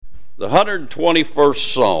The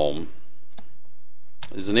 121st Psalm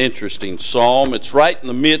is an interesting psalm. It's right in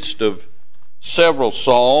the midst of several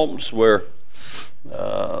psalms where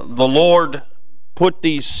the Lord put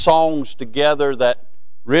these songs together that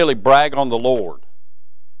really brag on the Lord.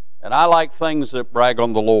 And I like things that brag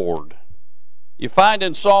on the Lord. You find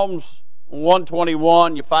in Psalms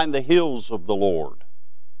 121, you find the hills of the Lord.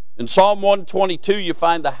 In Psalm 122, you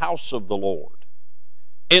find the house of the Lord.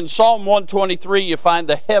 In Psalm 123, you find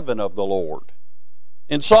the heaven of the Lord.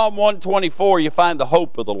 In Psalm 124, you find the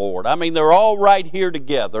hope of the Lord. I mean, they're all right here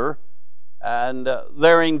together, and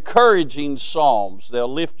they're encouraging psalms. They'll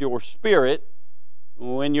lift your spirit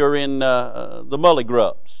when you're in the mully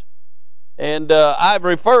grubs. And I've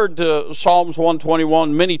referred to Psalms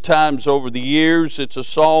 121 many times over the years. It's a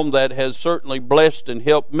psalm that has certainly blessed and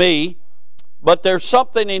helped me. But there's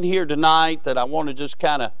something in here tonight that I want to just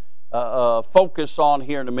kind of focus on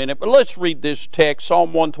here in a minute. But let's read this text.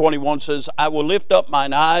 Psalm 121 says, I will lift up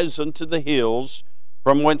mine eyes unto the hills,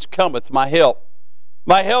 from whence cometh my help.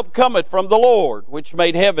 My help cometh from the Lord, which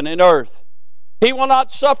made heaven and earth. He will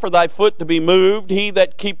not suffer thy foot to be moved. He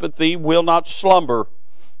that keepeth thee will not slumber.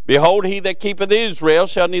 Behold, he that keepeth Israel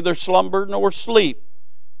shall neither slumber nor sleep.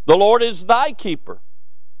 The Lord is thy keeper,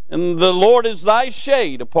 and the Lord is thy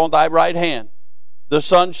shade upon thy right hand. The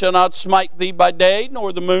sun shall not smite thee by day,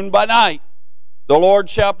 nor the moon by night. The Lord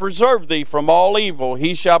shall preserve thee from all evil.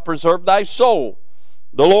 He shall preserve thy soul.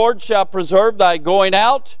 The Lord shall preserve thy going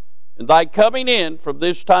out and thy coming in from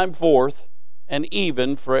this time forth and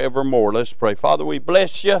even forevermore. Let's pray. Father, we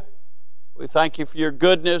bless you. We thank you for your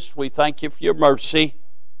goodness. We thank you for your mercy.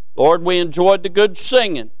 Lord, we enjoyed the good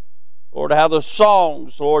singing. Lord, how the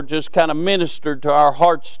songs, Lord, just kind of ministered to our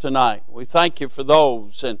hearts tonight. We thank you for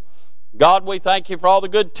those. And God, we thank you for all the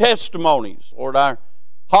good testimonies. Lord, our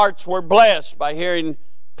hearts were blessed by hearing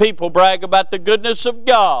people brag about the goodness of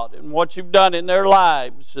God and what you've done in their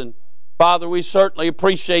lives. And Father, we certainly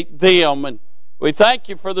appreciate them. And we thank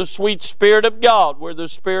you for the sweet Spirit of God. Where the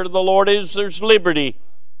Spirit of the Lord is, there's liberty.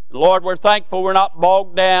 And Lord, we're thankful we're not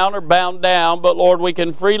bogged down or bound down, but Lord, we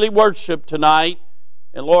can freely worship tonight.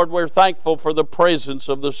 And Lord, we're thankful for the presence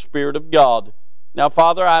of the Spirit of God. Now,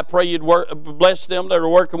 Father, I pray you'd bless them that are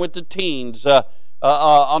working with the teens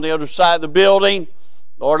on the other side of the building.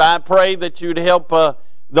 Lord, I pray that you'd help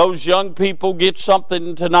those young people get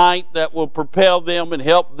something tonight that will propel them and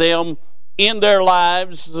help them in their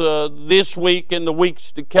lives this week and the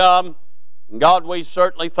weeks to come. And God, we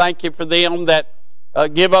certainly thank you for them that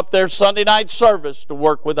give up their Sunday night service to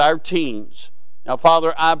work with our teens. Now,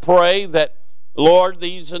 Father, I pray that, Lord,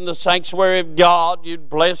 these in the sanctuary of God, you'd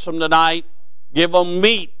bless them tonight. Give them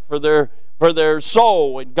meat for their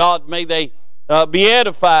soul. And God, may they be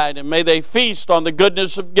edified, and may they feast on the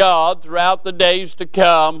goodness of God throughout the days to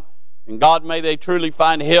come. And God, may they truly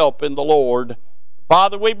find help in the Lord.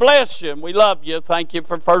 Father, we bless you and we love you. Thank you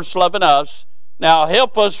for first loving us. Now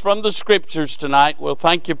help us from the Scriptures tonight. We'll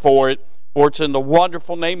thank you for it. For it's in the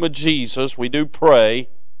wonderful name of Jesus we do pray.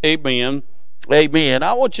 Amen. Amen.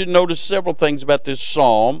 I want you to notice several things about this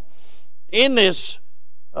psalm. In this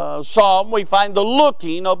psalm, we find the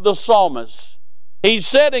looking of the psalmist. He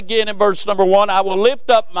said again in verse number 1, I will lift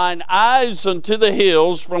up mine eyes unto the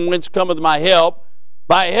hills, from whence cometh my help.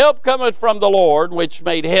 My help cometh from the Lord, which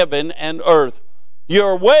made heaven and earth.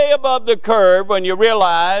 You're way above the curve when you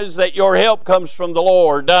realize that your help comes from the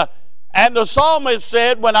Lord. And the psalmist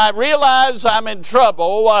said, when I realize I'm in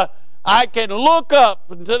trouble, I can look up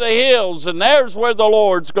into the hills, and there's where the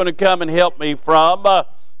Lord's going to come and help me from.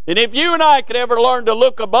 And if you and I could ever learn to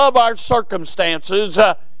look above our circumstances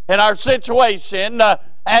and our situation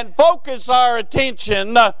and focus our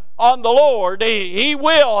attention on the Lord, He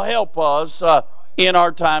will help us in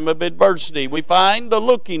our time of adversity. We find the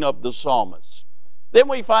looking of the psalmist. Then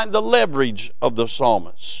we find the leverage of the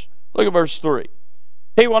psalmist. Look at verse 3.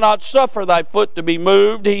 He will not suffer thy foot to be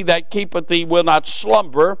moved. He that keepeth thee will not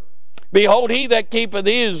slumber. Behold, he that keepeth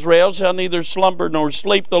Israel shall neither slumber nor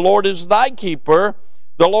sleep. The Lord is thy keeper.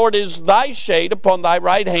 The Lord is thy shade upon thy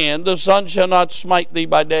right hand. The sun shall not smite thee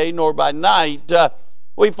by day nor by night.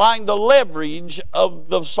 We find the leverage of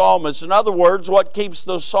the psalmist. In other words, what keeps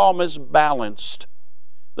the psalmist balanced.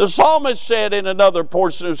 The psalmist said in another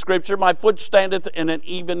portion of Scripture, my foot standeth in an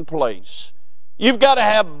even place. You've got to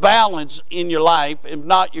have balance in your life. If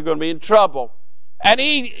not, you're going to be in trouble. And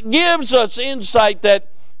he gives us insight that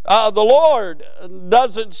the Lord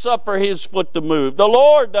doesn't suffer his foot to move. The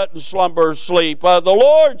Lord doesn't slumber or sleep. The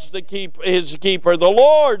Lord's his keeper. The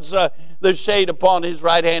Lord's the shade upon his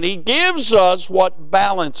right hand. He gives us what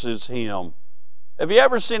balances him. Have you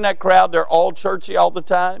ever seen that crowd? They're all churchy all the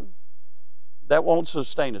time. That won't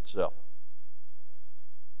sustain itself.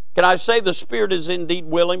 Can I say the spirit is indeed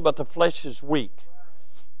willing, but the flesh is weak?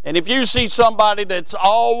 And if you see somebody that's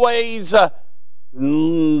always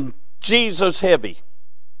Jesus heavy,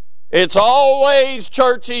 it's always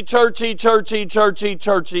churchy, churchy, churchy, churchy,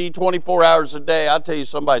 churchy, 24 hours a day, I tell you,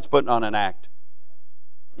 somebody's putting on an act.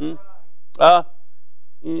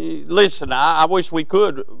 Listen, I wish we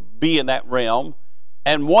could be in that realm.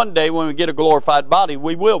 And one day when we get a glorified body,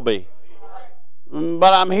 we will be.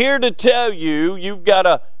 But I'm here to tell you, you've got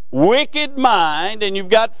a wicked mind and you've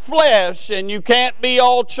got flesh and you can't be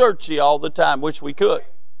all churchy all the time. Wish we could.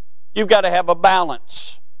 You've got to have a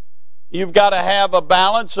balance. You've got to have a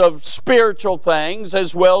balance of spiritual things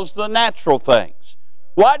as well as the natural things.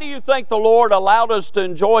 Why do you think the Lord allowed us to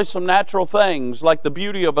enjoy some natural things like the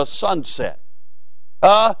beauty of a sunset?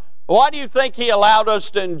 Why do you think He allowed us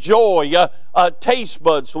to enjoy a taste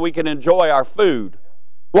bud so we can enjoy our food?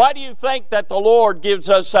 Why do you think that the Lord gives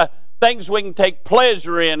us things we can take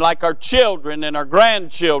pleasure in, like our children and our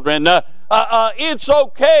grandchildren? It's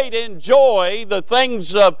okay to enjoy the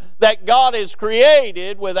things that God has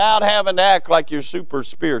created without having to act like you're super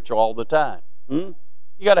spiritual all the time. You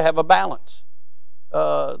got to have a balance.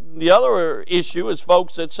 The other issue is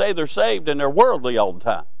folks that say they're saved and they're worldly all the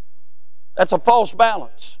time. That's a false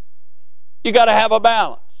balance. You got to have a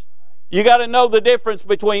balance. You got to know the difference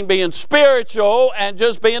between being spiritual and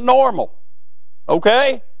just being normal.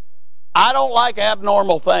 Okay? I don't like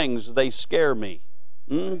abnormal things. They scare me.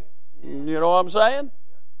 You know what I'm saying?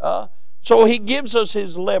 So He gives us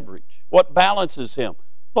His leverage. What balances Him?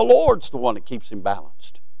 The Lord's the one that keeps Him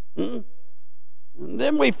balanced. And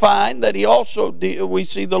then we find that He also, we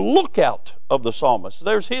see the lookout of the psalmist.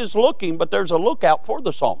 There's His looking, but there's a lookout for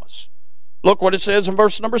the psalmist. Look what it says in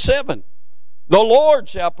verse number 7. The Lord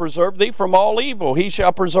shall preserve thee from all evil. He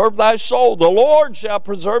shall preserve thy soul. The Lord shall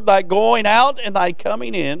preserve thy going out and thy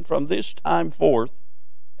coming in from this time forth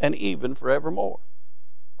and even forevermore.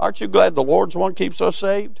 Aren't you glad the Lord's one keeps us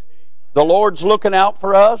saved? The Lord's looking out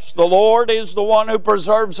for us. The Lord is the one who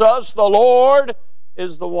preserves us. The Lord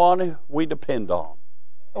is the one we depend on.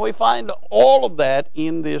 And we find all of that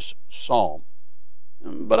in this psalm.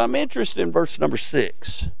 But I'm interested in verse number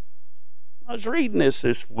 6. I was reading this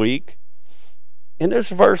week, and this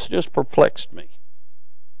verse just perplexed me.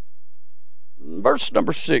 Verse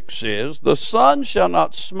number 6 says, the sun shall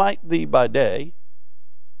not smite thee by day,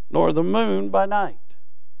 nor the moon by night.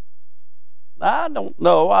 Now, I don't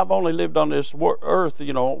know. I've only lived on this earth,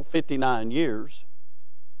 59 years.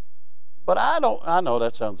 But I know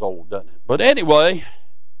that sounds old, doesn't it? But anyway,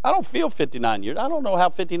 I don't feel 59 years. I don't know how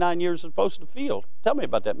 59 years is supposed to feel. Tell me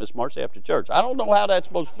about that, Miss Marcy, after church. I don't know how that's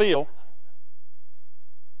supposed to feel.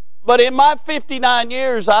 But in my 59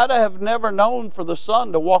 years, I'd have never known for the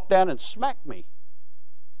sun to walk down and smack me.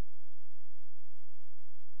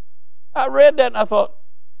 I read that and I thought,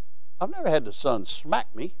 I've never had the sun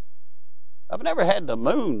smack me. I've never had the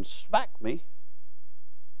moon smack me.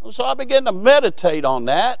 And so I began to meditate on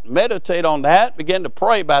that, began to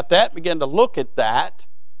pray about that, began to look at that.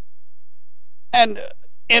 And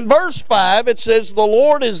in verse 5, it says, the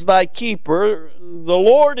Lord is thy keeper, the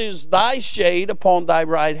Lord is thy shade upon thy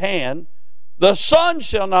right hand. The sun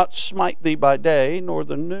shall not smite thee by day, nor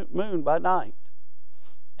the moon by night.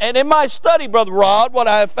 And in my study, Brother Rod, what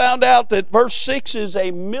I have found out that verse 6 is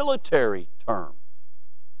a military term.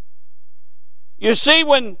 You see,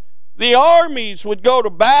 when the armies would go to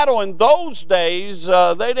battle in those days,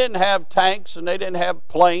 they didn't have tanks and they didn't have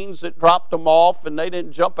planes that dropped them off, and they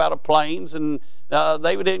didn't jump out of planes, and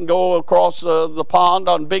they didn't go across the pond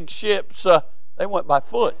on big ships. They went by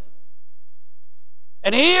foot.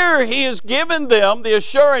 And here He has given them the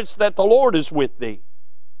assurance that the Lord is with thee,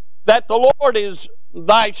 that the Lord is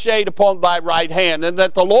thy shade upon thy right hand, and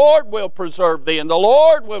that the Lord will preserve thee, and the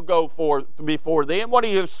Lord will go forth before thee. And what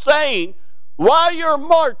He is saying, while you're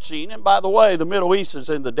marching, and by the way, the Middle East is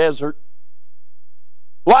in the desert,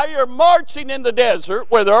 while you're marching in the desert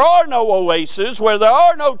where there are no oases, where there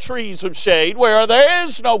are no trees of shade, where there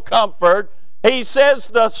is no comfort, He says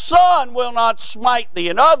the sun will not smite thee.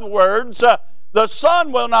 In other words, the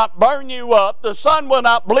sun will not burn you up. The sun will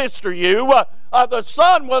not blister you. The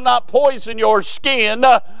sun will not poison your skin.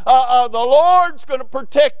 The Lord's going to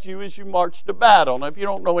protect you as you march to battle. Now, if you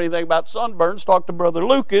don't know anything about sunburns, talk to Brother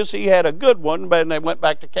Lucas. He had a good one, but they went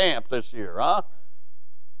back to camp this year, huh?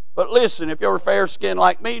 But listen, if you're fair-skinned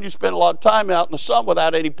like me and you spend a lot of time out in the sun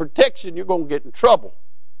without any protection, you're going to get in trouble.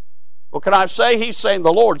 Well, can I say, He's saying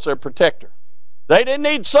the Lord's their protector. They didn't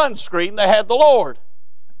need sunscreen, they had the Lord.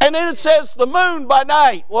 And then it says the moon by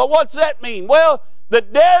night. Well, what's that mean? Well, the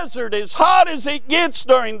desert, as hot as it gets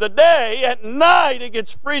during the day, at night it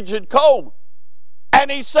gets frigid cold. And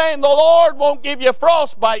he's saying the Lord won't give you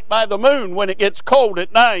frostbite by the moon when it gets cold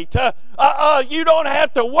at night. You don't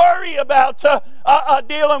have to worry about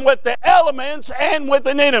dealing with the elements and with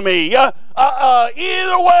an enemy. Either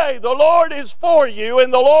way, the Lord is for you,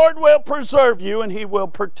 and the Lord will preserve you, and He will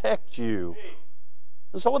protect you.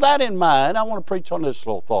 And so with that in mind, I want to preach on this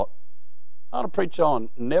little thought. I want to preach on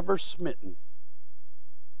never smitten.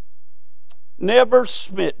 Never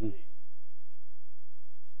smitten.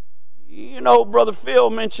 You know, Brother Phil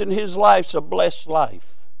mentioned his life's a blessed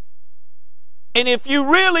life. And if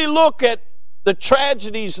you really look at the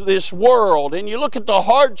tragedies of this world, and you look at the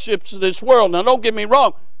hardships of this world, now don't get me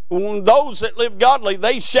wrong, those that live godly,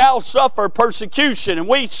 they shall suffer persecution, and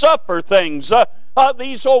we suffer things.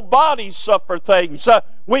 These old bodies suffer things.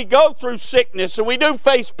 We go through sickness, and we do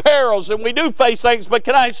face perils, and we do face things. But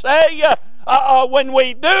can I say, when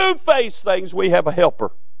we do face things, we have a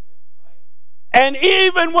helper. And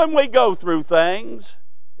even when we go through things,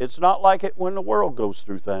 it's not like it when the world goes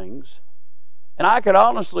through things. And I could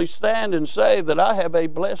honestly stand and say that I have a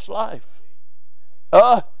blessed life.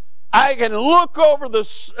 I can look over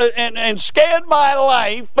and scan my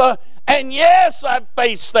life, and yes, I've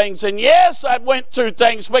faced things, and yes, I've went through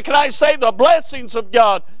things, but can I say the blessings of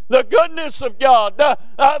God, the goodness of God,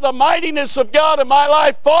 the mightiness of God in my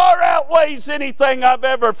life far outweighs anything I've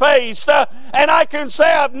ever faced. And I can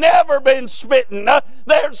say I've never been smitten.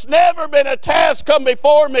 There's never been a task come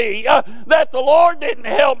before me that the Lord didn't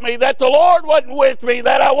help me, that the Lord wasn't with me,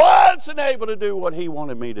 that I wasn't able to do what He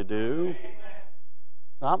wanted me to do.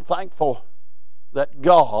 I'm thankful that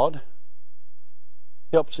God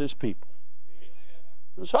helps His people.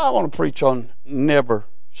 And so I want to preach on never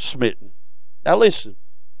smitten. Now listen,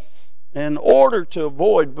 in order to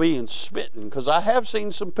avoid being smitten, because I have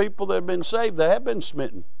seen some people that have been saved that have been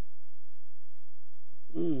smitten.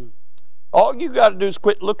 All you got to do is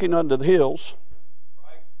quit looking under the hills.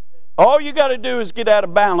 All you got to do is get out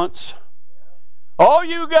of balance. All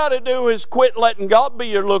you got to do is quit letting God be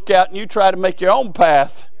your lookout and you try to make your own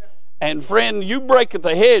path. And friend, you breaketh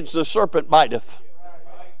the hedge, the serpent biteth.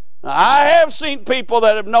 Now, I have seen people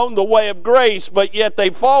that have known the way of grace, but yet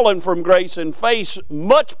they've fallen from grace and face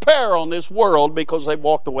much peril in this world because they've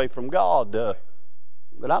walked away from God.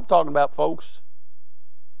 But I'm talking about folks,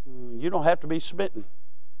 you don't have to be smitten.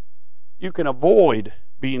 You can avoid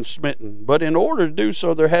being smitten. But in order to do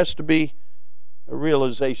so, there has to be a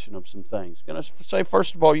realization of some things. Can I say,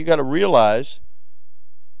 first of all, you got to realize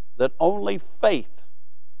that only faith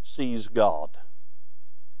sees God.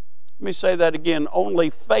 Let me say that again. Only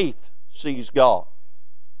faith sees God.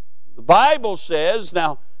 The Bible says,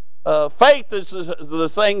 now, faith is the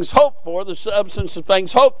things hoped for, the substance of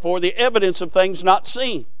things hoped for, the evidence of things not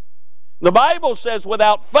seen. The Bible says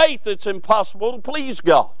without faith it's impossible to please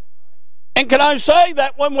God. And can I say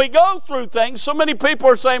that when we go through things, so many people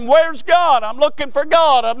are saying, where's God? I'm looking for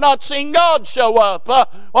God. I've not seen God show up. Well,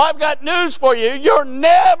 I've got news for you. You're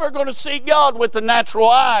never going to see God with the natural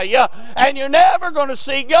eye. And you're never going to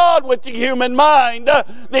see God with the human mind.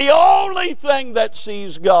 The only thing that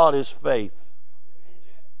sees God is faith.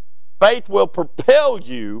 Faith will propel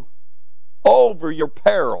you over your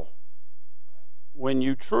peril when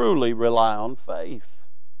you truly rely on faith.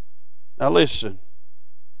 Now listen.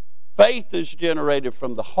 Faith is generated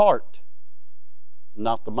from the heart,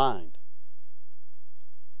 not the mind.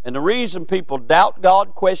 And the reason people doubt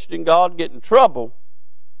God, question God, get in trouble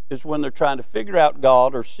is when they're trying to figure out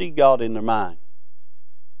God or see God in their mind.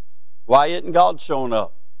 Why isn't God showing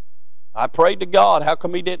up? I prayed to God. How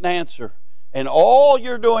come He didn't answer? And all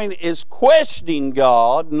you're doing is questioning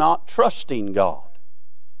God, not trusting God.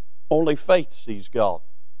 Only faith sees God.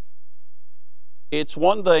 It's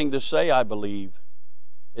one thing to say, I believe.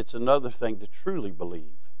 It's another thing to truly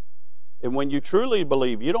believe. And when you truly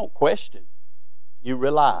believe, you don't question. You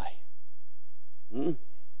rely. So,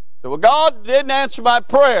 well, God didn't answer my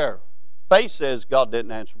prayer. Faith says God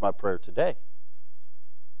didn't answer my prayer today.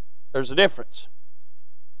 There's a difference.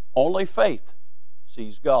 Only faith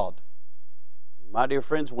sees God. My dear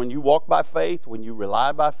friends, when you walk by faith, when you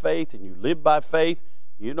rely by faith, and you live by faith,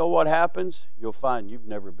 you know what happens? You'll find you've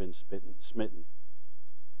never been smitten.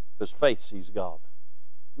 Because faith sees God.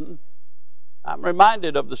 I'm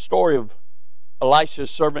reminded of the story of Elisha's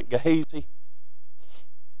servant Gehazi.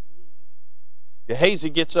 Gehazi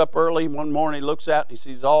gets up early one morning, looks out, and he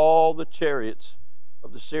sees all the chariots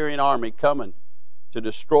of the Syrian army coming to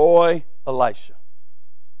destroy Elisha.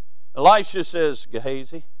 Elisha says,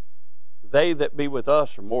 Gehazi, they that be with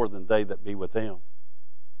us are more than they that be with them.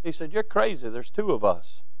 He said, you're crazy, there's two of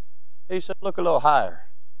us. He said, look a little higher.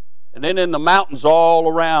 And then in the mountains all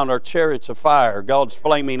around are chariots of fire, God's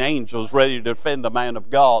flaming angels ready to defend the man of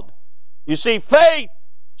God. You see, faith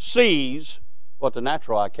sees what the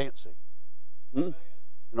natural eye can't see. And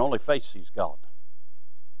only faith sees God.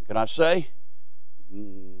 Can I say?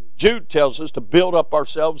 Jude tells us to build up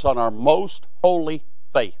ourselves on our most holy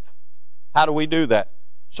faith. How do we do that?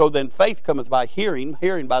 So then faith cometh by hearing,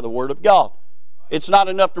 hearing by the Word of God. It's not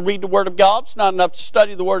enough to read the Word of God. It's not enough to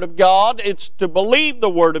study the Word of God. It's to believe the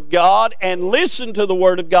Word of God and listen to the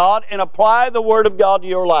Word of God and apply the Word of God to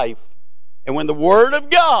your life. And when the Word of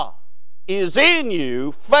God is in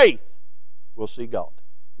you, faith will see God.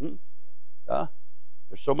 There's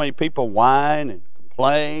so many people whine and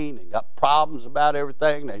complain and got problems about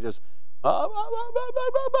everything. They just, they're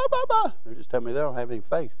just telling me they don't have any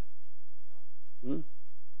faith. The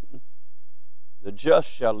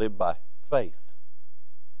just shall live by faith.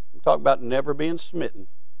 I'm talking about never being smitten.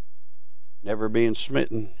 Never being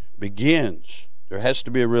smitten begins. There has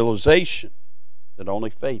to be a realization that only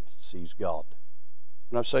faith sees God.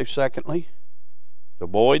 And I say, secondly, to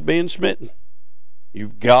avoid being smitten,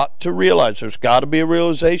 you've got to realize, there's got to be a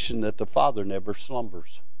realization that the Father never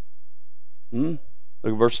slumbers. Look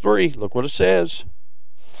at verse 3. Look what it says.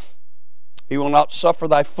 He will not suffer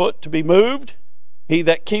thy foot to be moved. He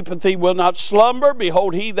that keepeth thee will not slumber.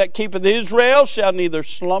 Behold, he that keepeth Israel shall neither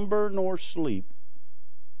slumber nor sleep.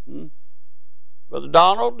 Brother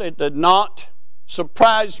Donald, it did not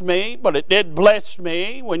surprise me, but it did bless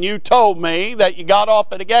me when you told me that you got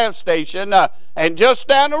off at a gas station and just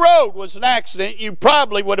down the road was an accident you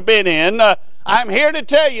probably would have been in. I'm here to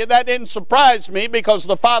tell you that didn't surprise me, because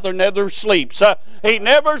the Father never sleeps. He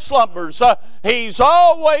never slumbers. He's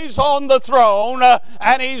always on the throne,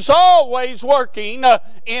 and He's always working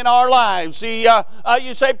in our lives.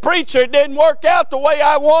 You say, preacher, it didn't work out the way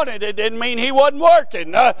I wanted. It didn't mean He wasn't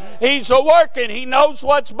working. He's working. He knows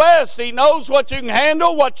what's best. He knows what you can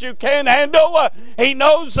handle, what you can't handle. He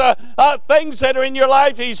knows things that are in your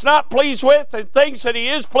life He's not pleased with and things that He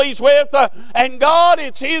is pleased with. And God,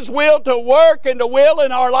 it's His will to work and to will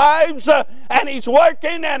in our lives. And He's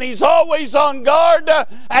working, and He's always on guard,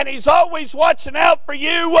 and He's always watching out for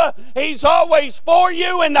you. He's always for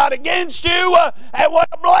you and not against you. And what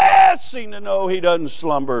a blessing to know He doesn't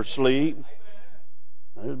slumber or sleep.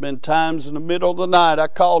 There's been times in the middle of the night I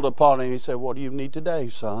called upon Him. He said, what do you need today,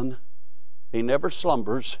 son? He never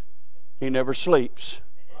slumbers. He never sleeps.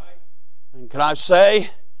 And can I say,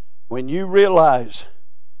 when you realize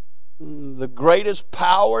the greatest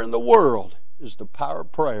power in the world is the power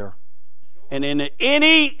of prayer, and in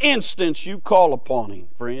any instance you call upon Him,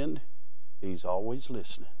 friend, He's always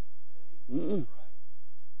listening. You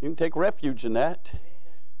can take refuge in that.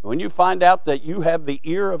 When you find out that you have the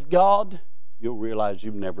ear of God, you'll realize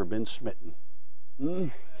you've never been smitten.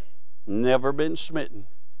 Never been smitten.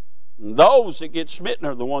 And those that get smitten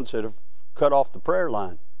are the ones that have cut off the prayer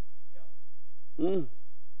line.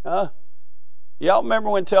 Y'all remember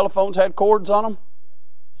when telephones had cords on them?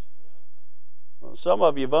 Well, some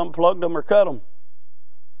of you have unplugged them or cut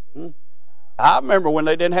them. I remember when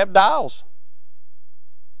they didn't have dials.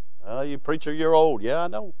 You preacher, you're old. Yeah, I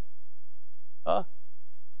know.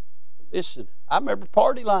 Listen, I remember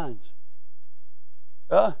party lines.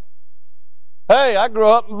 Hey, I grew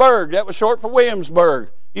up in Berg. That was short for Williamsburg.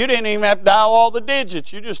 You didn't even have to dial all the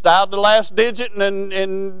digits. You just dialed the last digit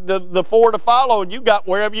and the four to follow, and you got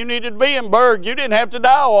wherever you needed to be in Berg. You didn't have to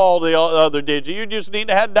dial all the other digits. You just need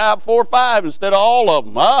to have to dial 4 or 5 instead of all of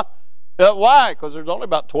them, why? Because there's only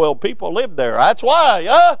about 12 people live there. That's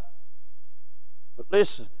why, But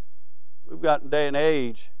listen, we've gotten day and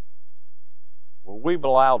age where we've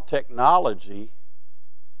allowed technology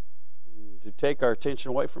to take our attention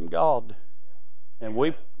away from God, and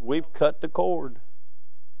we've cut the cord.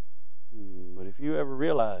 But if you ever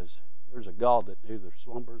realize there's a God that neither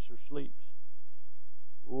slumbers or sleeps,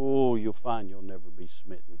 you'll find you'll never be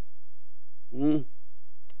smitten. To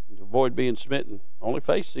avoid being smitten, only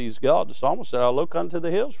faith sees God. The psalmist said, I look unto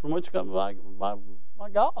the hills from which comes my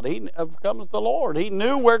God. He comes the Lord. He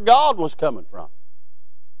knew where God was coming from.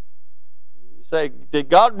 You say, did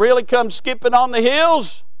God really come skipping on the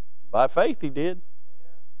hills? By faith He did.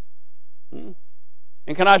 And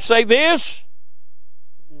can I say this?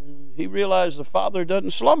 He realized the Father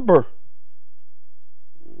doesn't slumber.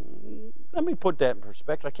 Let me put that in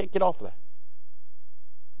perspective. I can't get off of that.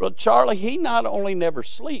 Brother Charlie, He not only never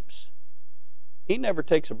sleeps, He never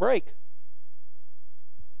takes a break.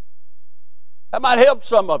 That might help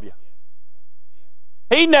some of you.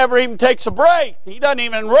 He never even takes a break. He doesn't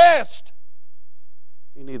even rest.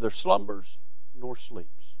 He neither slumbers nor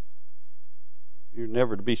sleeps. You're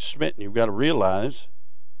never to be smitten. You've got to realize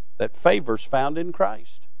that favor's found in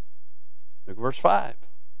Christ. Look at verse 5.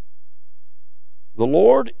 The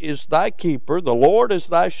Lord is thy keeper. The Lord is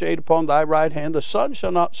thy shade upon thy right hand. The sun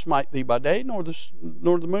shall not smite thee by day, nor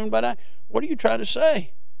the moon by night. What are you trying to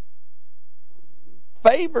say?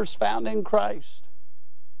 Favor's found in Christ.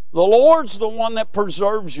 The Lord's the one that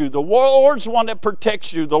preserves you. The Lord's the one that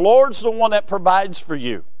protects you. The Lord's the one that provides for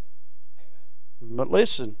you. But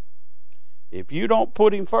listen, if you don't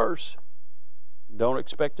put Him first, don't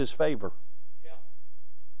expect His favor.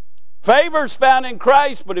 Favor's found in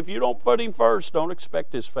Christ, but if you don't put Him first, don't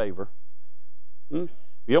expect His favor. You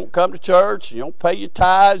don't come to church, and you don't pay your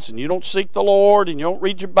tithes, and you don't seek the Lord, and you don't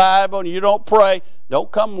read your Bible, and you don't pray.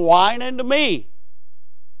 Don't come whining to me.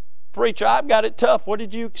 Preacher, I've got it tough. What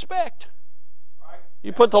did you expect?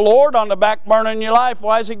 You put the Lord on the back burner in your life,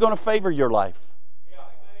 why is He going to favor your life?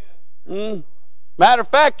 Matter of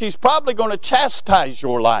fact, He's probably going to chastise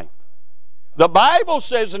your life. The Bible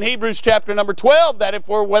says in Hebrews chapter number 12 that if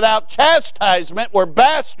we're without chastisement, we're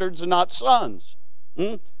bastards and not sons.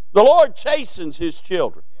 The Lord chastens His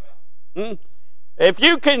children. If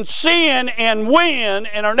you can sin and win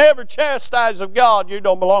and are never chastised of God, you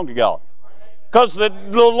don't belong to God. Because the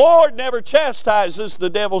Lord never chastises the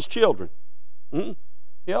devil's children.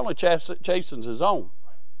 He only chastens His own.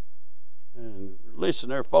 And listen,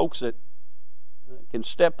 there are folks that can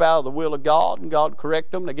step out of the will of God and God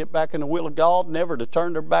correct them. They get back in the will of God, never to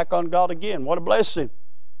turn their back on God again. What a blessing.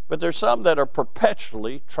 But there's some that are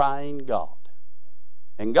perpetually trying God.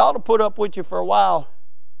 And God will put up with you for a while,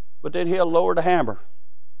 but then He'll lower the hammer.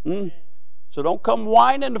 So don't come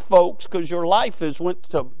whining to folks because your life has went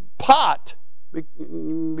to pot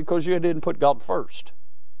because you didn't put God first.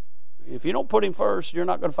 If you don't put Him first, you're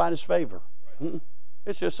not going to find His favor.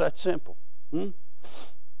 It's just that simple.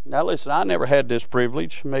 Now listen, I never had this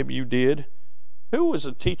privilege. Maybe you did. Who was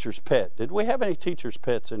a teacher's pet? Did we have any teacher's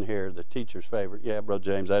pets in here? The teacher's favorite? Yeah, Brother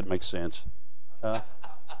James, that makes sense.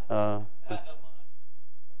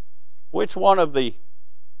 Which one of the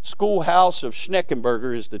schoolhouse of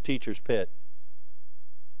Schneckenberger is the teacher's pet?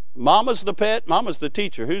 Mama's the pet, Mama's the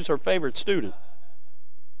teacher. Who's her favorite student?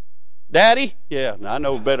 Daddy? Yeah, I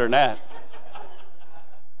know better than that.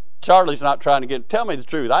 Charlie's not trying to get... Tell me the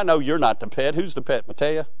truth. I know you're not the pet. Who's the pet,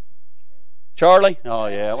 Matea? Charlie? Oh,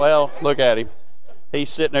 yeah. Well, look at him.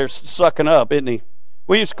 He's sitting there sucking up, isn't he?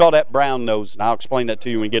 We used to call that brown nose, and I'll explain that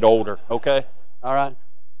to you when you get older, okay? All right?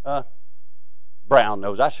 Brown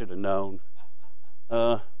nose. I should have known.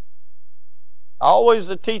 Always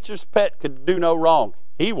the teacher's pet could do no wrong.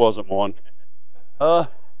 He wasn't one.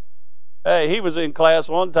 Hey, he was in class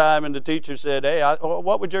one time, and the teacher said, hey,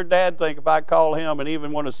 what would your dad think if I call him? And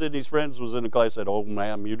even one of Sidney's friends was in the class said, oh,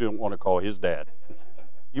 ma'am, you didn't want to call his dad.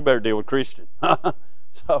 You better deal with Christian. But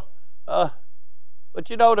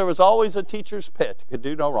you know, there was always a teacher's pet could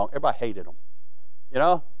do no wrong. Everybody hated him, you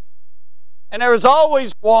know. And there was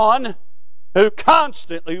always one who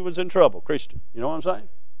constantly was in trouble. Christian, you know what I'm saying?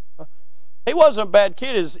 He wasn't a bad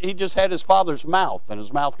kid. He just had his father's mouth, and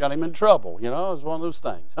his mouth got him in trouble. You know, it was one of those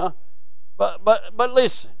things, huh? But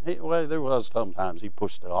listen, well, there was sometimes he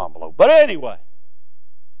pushed the envelope. But anyway,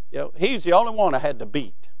 you know, he's the only one I had to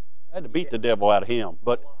beat. I had to beat the devil out of him.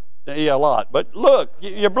 But yeah, a lot. But look,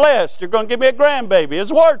 you're blessed. You're going to give me a grandbaby.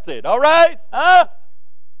 It's worth it. All right? Huh?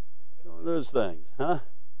 One of those things, huh?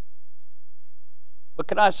 But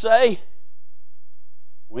can I say,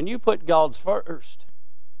 when you put God's first,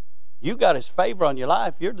 you got His favor on your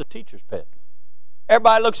life, you're the teacher's pet.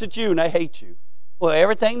 Everybody looks at you and they hate you. Well,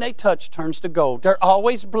 everything they touch turns to gold. They're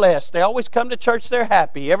always blessed. They always come to church, they're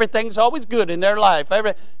happy. Everything's always good in their life.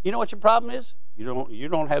 You know what your problem is? You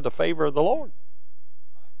don't have the favor of the Lord.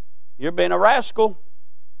 You're being a rascal.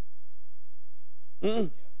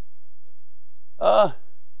 You want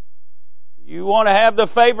to have the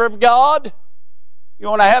favor of God? You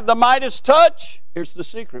want to have the Midas touch? Here's the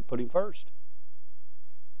secret. Put Him first.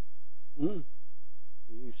 You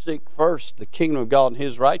seek first the kingdom of God and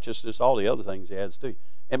His righteousness, all the other things He adds to you.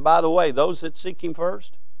 And by the way, those that seek Him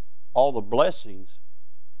first, all the blessings,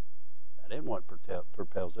 that isn't what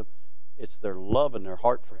propels them. It's their love and their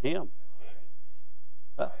heart for Him.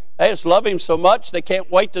 They just love Him so much they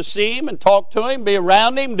can't wait to see Him and talk to Him, be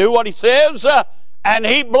around Him, do what He says, and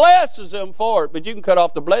He blesses them for it. But you can cut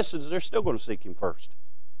off the blessings, they're still going to seek Him first.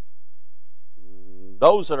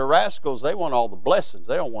 Those that are rascals, they want all the blessings.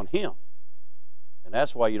 They don't want Him. And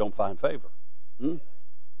that's why you don't find favor.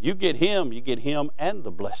 You get Him and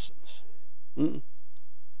the blessings.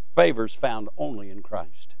 Favor's found only in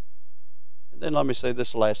Christ. And then let me say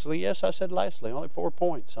this lastly. Yes, I said lastly. Only 4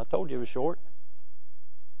 points. I told you it was short.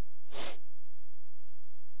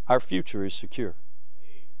 Our future is secure.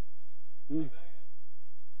 You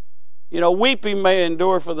know, weeping may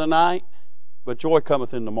endure for the night, but joy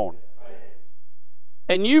cometh in the morning.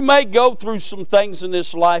 And you may go through some things in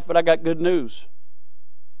this life, but I got good news.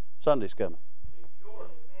 Sunday's coming.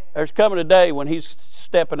 There's coming a day when He's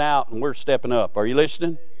stepping out and we're stepping up. Are you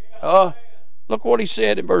listening? Look what He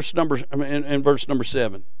said in verse number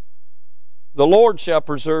 7. The Lord shall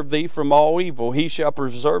preserve thee from all evil. He shall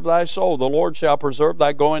preserve thy soul. The Lord shall preserve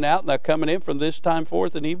thy going out and thy coming in from this time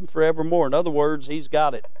forth and even forevermore. In other words, He's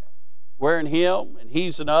got it. We're in Him and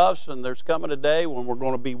He's in us, and there's coming a day when we're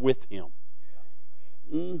going to be with Him.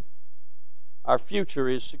 Our future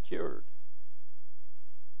is secured.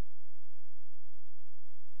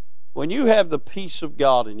 When you have the peace of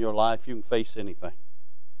God in your life, you can face anything.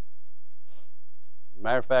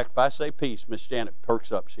 Matter of fact, if I say peace, Miss Janet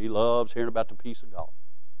perks up. She loves hearing about the peace of God.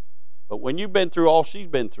 But when you've been through all she's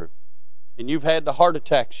been through, and you've had the heart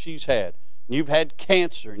attacks she's had, and you've had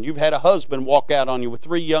cancer, and you've had a husband walk out on you with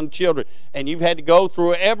 3 young children, and you've had to go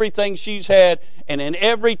through everything she's had, and in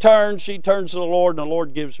every turn she turns to the Lord, and the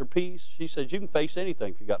Lord gives her peace. She says, you can face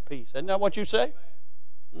anything if you got peace. Isn't that what you say?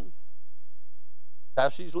 How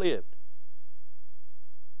she's lived.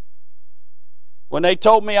 When they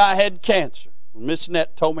told me I had cancer, when Miss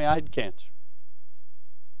Nett told me I had cancer,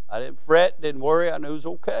 I didn't fret, didn't worry. I knew it was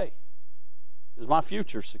okay. Because my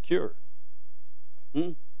future's secure.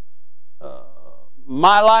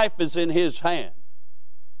 My life is in His hand.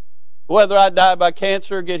 Whether I die by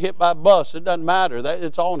cancer or get hit by a bus, it doesn't matter.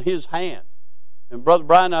 It's all in His hand. And Brother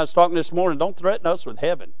Brian and I was talking this morning, don't threaten us with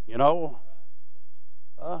heaven, you know.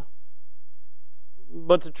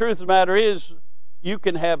 But the truth of the matter is, you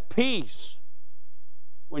can have peace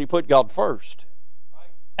when you put God first.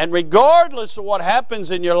 And regardless of what happens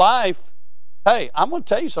in your life, hey, I'm going to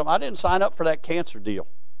tell you something. I didn't sign up for that cancer deal.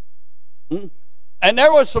 And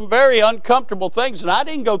there was some very uncomfortable things, and I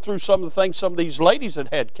didn't go through some of the things some of these ladies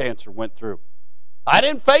that had cancer went through. I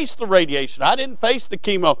didn't face the radiation. I didn't face the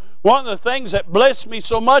chemo. One of the things that blessed me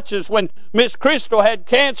so much is when Miss Crystal had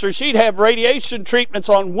cancer, she'd have radiation treatments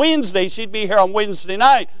on Wednesday. She'd be here on Wednesday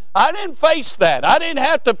night. I didn't face that. I didn't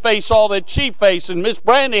have to face all that she faced. And Miss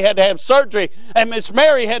Brandy had to have surgery, and Miss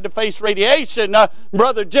Mary had to face radiation.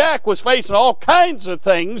 Brother Jack was facing all kinds of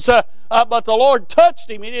things, but the Lord touched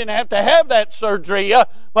him. He didn't have to have that surgery.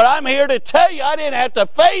 But I'm here to tell you, I didn't have to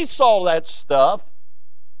face all that stuff,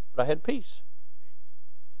 but I had peace.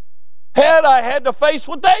 Had I had to face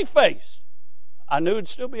what they faced, I knew it'd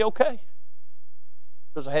still be okay.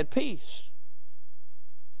 Because I had peace.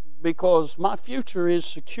 Because my future is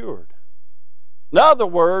secured. In other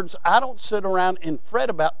words, I don't sit around and fret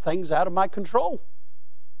about things out of my control.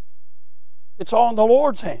 It's all in the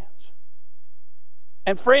Lord's hands.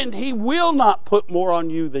 And friend, He will not put more on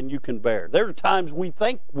you than you can bear. There are times we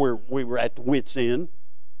think we were at the wit's end,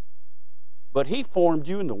 but He formed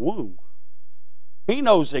you in the womb. He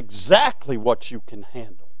knows exactly what you can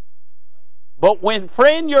handle. But when,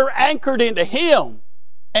 friend, you're anchored into Him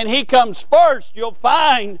and He comes first, you'll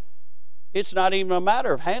find it's not even a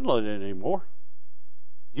matter of handling it anymore.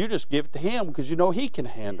 You just give it to Him because you know He can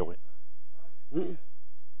handle it.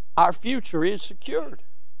 Our future is secured.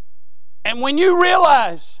 And when you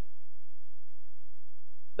realize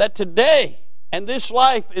that today and this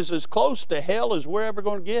life is as close to hell as we're ever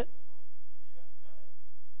going to get,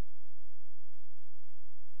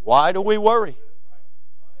 why do we worry?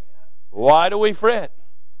 Why do we fret?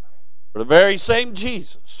 For the very same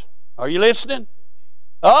Jesus. Are you listening?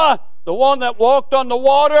 The one that walked on the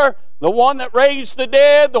water, the one that raised the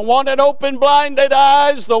dead, the one that opened blinded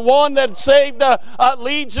eyes, the one that saved a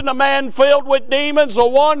legion of men filled with demons, the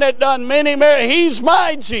one that done many miracles. He's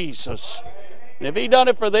my Jesus. And if He done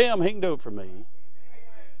it for them, He can do it for me.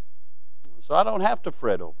 So I don't have to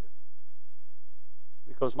fret over it.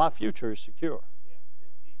 Because my future is secure.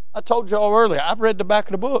 I told you all earlier, I've read the back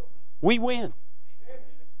of the book. We win.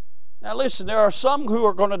 Now listen, there are some who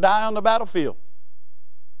are going to die on the battlefield.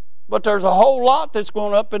 But there's a whole lot that's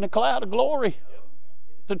going up in the cloud of glory.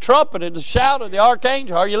 The trumpet and the shout of the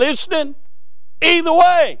archangel. Are you listening? Either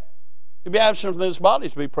way, to be absent from this body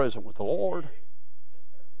is to be present with the Lord.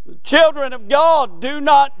 The children of God do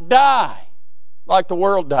not die like the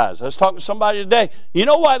world dies. I was talking to somebody today. You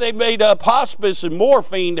know why they made up hospice and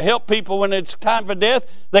morphine to help people when it's time for death?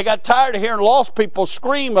 They got tired of hearing lost people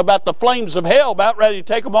scream about the flames of hell, about ready to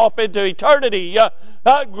take them off into eternity.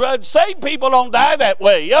 Saved people don't die that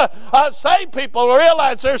way. Saved people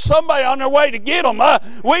realize there's somebody on their way to get them.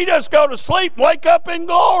 We just go to sleep and wake up in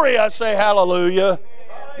glory. I say hallelujah.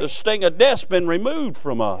 The sting of death's been removed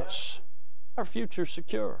from us. Our future's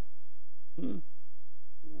secure.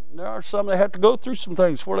 There are some that have to go through some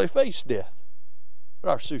things before they face death. But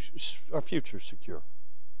our future is secure.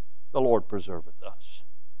 The Lord preserveth us.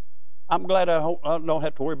 I'm glad I don't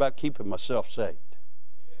have to worry about keeping myself saved.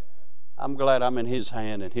 I'm glad I'm in His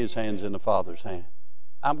hand and His hand's in the Father's hand.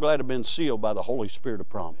 I'm glad I've been sealed by the Holy Spirit of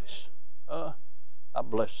promise. I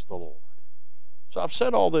bless the Lord. So I've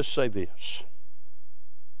said all this to say this.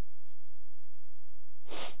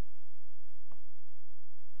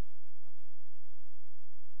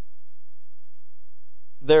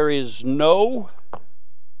 There is no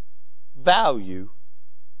value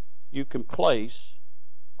you can place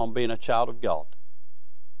on being a child of God.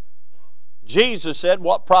 Jesus said,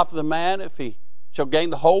 what profit the man if he shall gain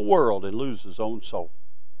the whole world and lose his own soul?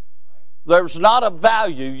 There's not a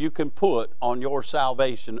value you can put on your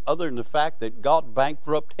salvation other than the fact that God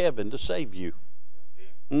bankrupted heaven to save you.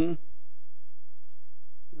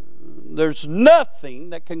 There's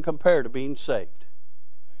nothing that can compare to being saved.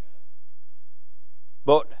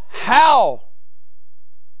 But how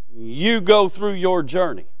you go through your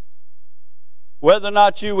journey, whether or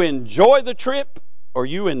not you enjoy the trip or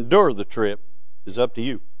you endure the trip, is up to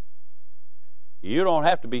you. You don't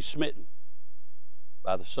have to be smitten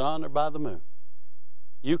by the sun or by the moon.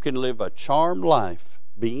 You can live a charmed life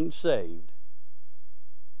being saved,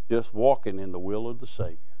 just walking in the will of the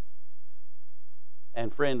Savior.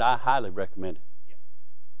 And friend, I highly recommend it.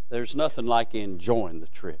 There's nothing like enjoying the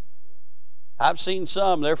trip. I've seen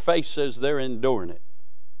some, their face says they're enduring it.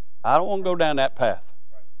 I don't want to go down that path.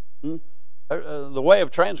 The way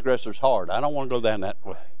of transgressors is hard. I don't want to go down that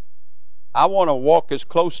way. I want to walk as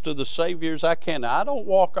close to the Savior as I can. I don't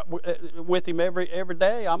walk with Him every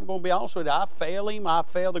day. I'm going to be honest with you. I fail Him. I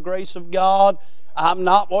fail the grace of God. I'm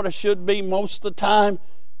not what I should be most of the time,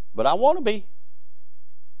 but I want to be.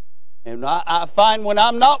 And I find when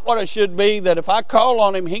I'm not what I should be, that if I call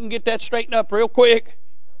on Him, He can get that straightened up real quick.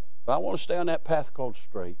 But I want to stay on that path called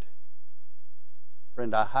straight.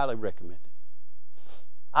 Friend, I highly recommend it.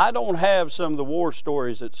 I don't have some of the war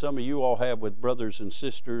stories that some of you all have with brothers and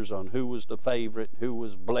sisters on who was the favorite, who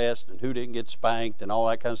was blessed, and who didn't get spanked and all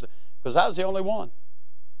that kind of stuff, because I was the only one.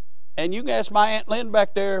 And you can ask my Aunt Lynn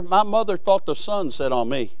back there, my mother thought the sun set on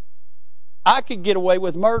me. I could get away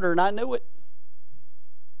with murder, and I knew it.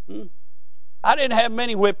 I didn't have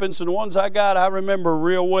many whippings, and the ones I got I remember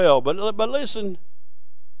real well. But listen,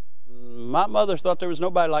 my mother thought there was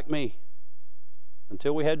nobody like me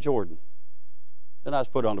until we had Jordan. Then I was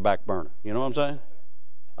put on the back burner. You know what I'm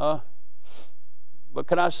saying? But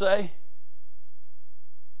can I say,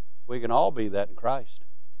 we can all be that in Christ.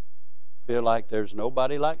 Feel like there's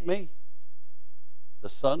nobody like me. The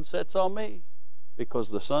sun sets on me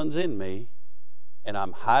because the sun's in me, and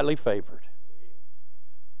I'm highly favored.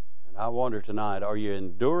 And I wonder tonight, are you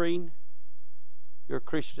enduring your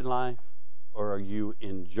Christian life, or are you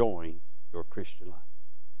enjoying your Christian life?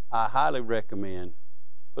 I highly recommend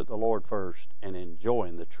put the Lord first and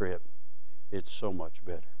enjoying the trip. It's so much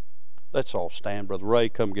better. Let's all stand. Brother Ray,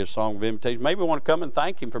 come get a song of invitation. Maybe you want to come and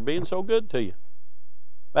thank Him for being so good to you.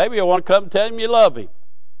 Maybe you want to come and tell Him you love Him.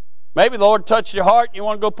 Maybe the Lord touched your heart and you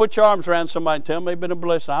want to go put your arms around somebody and tell them they've been a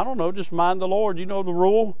blessing. I don't know, just mind the Lord. You know the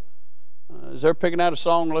rule. As they're picking out a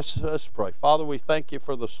song, let's pray. Father, we thank You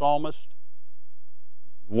for the psalmist.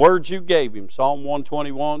 Words You gave him, Psalm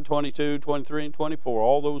 121, 22, 23, and 24.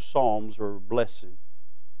 All those psalms are a blessing.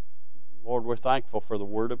 Lord, we're thankful for the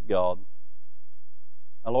Word of God.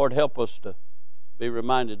 Now, Lord, help us to be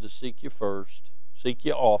reminded to seek You first, seek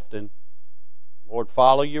You often. Lord,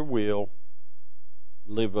 follow Your will,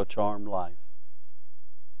 live a charmed life.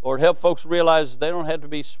 Lord, help folks realize they don't have to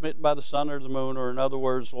be smitten by the sun or the moon, or in other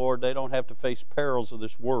words, Lord, they don't have to face perils of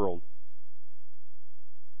this world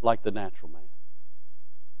like the natural man.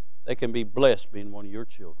 They can be blessed being one of Your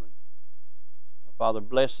children. Now, Father,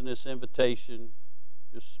 bless in this invitation.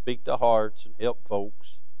 Just speak to hearts and help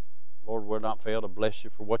folks. Lord, we'll not fail to bless You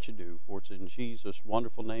for what You do. For it's in Jesus'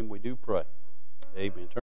 wonderful name we do pray. Amen.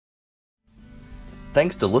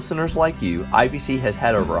 Thanks to listeners like you, IBC has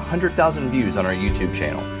had over 100,000 views on our YouTube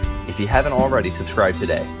channel. If you haven't already, subscribe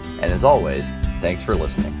today. And as always, thanks for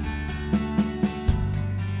listening.